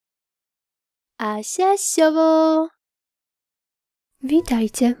Asiasiowo!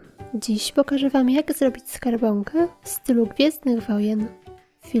 Witajcie! Dziś pokażę Wam, jak zrobić skarbonkę w stylu Gwiezdnych Wojen.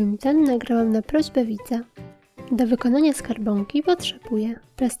 Film ten nagrałam na prośbę widza. Do wykonania skarbonki potrzebuję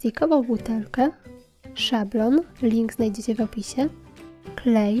plastikową butelkę, szablon, link znajdziecie w opisie,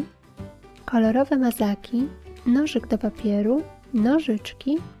 klej, kolorowe mazaki, nożyk do papieru,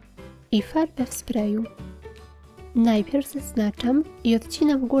 nożyczki i farbę w sprayu. Najpierw zaznaczam i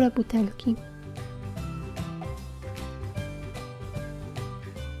odcinam górę butelki.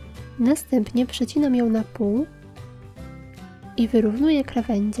 Następnie przecinam ją na pół i wyrównuję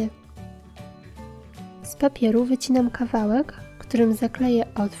krawędzie. Z papieru wycinam kawałek, którym zakleję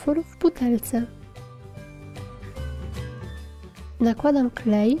otwór w butelce. Nakładam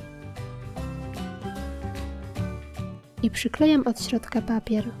klej i przyklejam od środka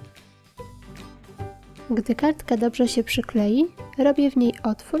papier. Gdy kartka dobrze się przyklei, robię w niej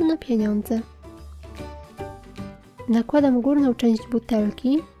otwór na pieniądze. Nakładam górną część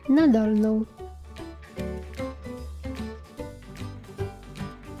butelki na dolną.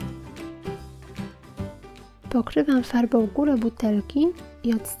 Pokrywam farbą górę butelki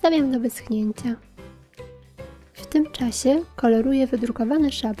i odstawiam do wyschnięcia. W tym czasie koloruję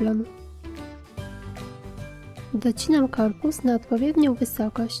wydrukowany szablon. Docinam korpus na odpowiednią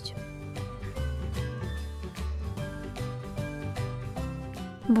wysokość.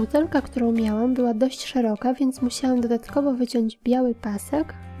 Butelka, którą miałam, była dość szeroka, więc musiałam dodatkowo wyciąć biały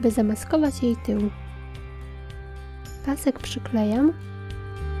pasek, by zamaskować jej tył. Pasek przyklejam,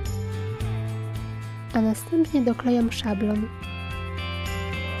 a następnie doklejam szablon.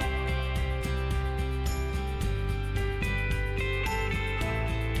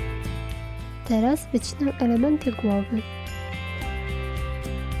 Teraz wycinam elementy głowy.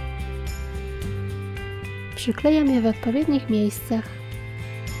 Przyklejam je w odpowiednich miejscach.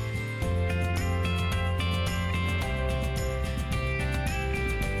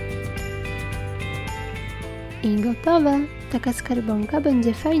 I gotowe! Taka skarbonka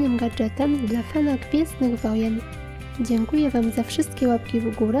będzie fajnym gadżetem dla fana Gwiezdnych Wojen. Dziękuję Wam za wszystkie łapki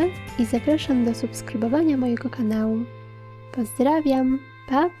w górę i zapraszam do subskrybowania mojego kanału. Pozdrawiam!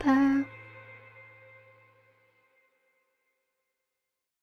 Pa, pa!